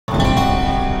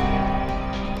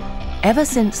Ever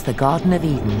since the Garden of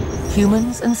Eden,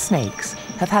 humans and snakes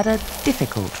have had a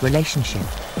difficult relationship.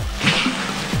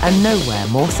 And nowhere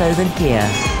more so than here,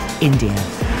 India.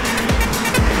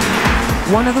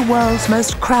 One of the world's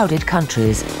most crowded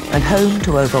countries and home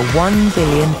to over 1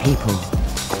 billion people.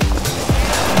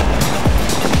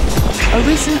 A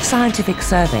recent scientific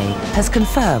survey has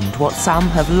confirmed what some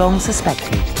have long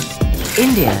suspected.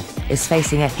 India is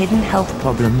facing a hidden health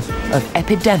problem of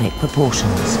epidemic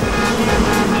proportions.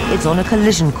 It's on a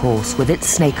collision course with its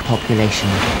snake population,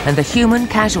 and the human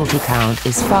casualty count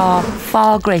is far,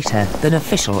 far greater than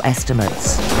official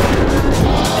estimates.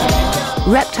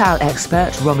 Reptile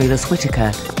expert Romulus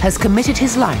Whitaker has committed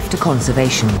his life to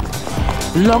conservation.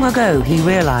 Long ago, he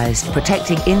realized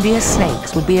protecting India's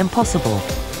snakes would be impossible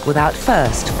without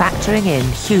first factoring in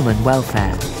human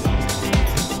welfare.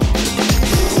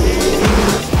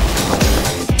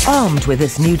 Armed with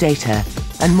this new data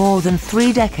and more than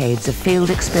 3 decades of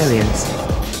field experience,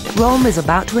 Rom is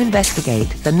about to investigate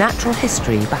the natural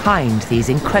history behind these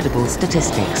incredible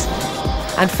statistics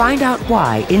and find out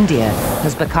why India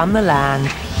has become the land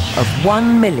of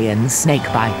 1 million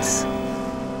snakebites.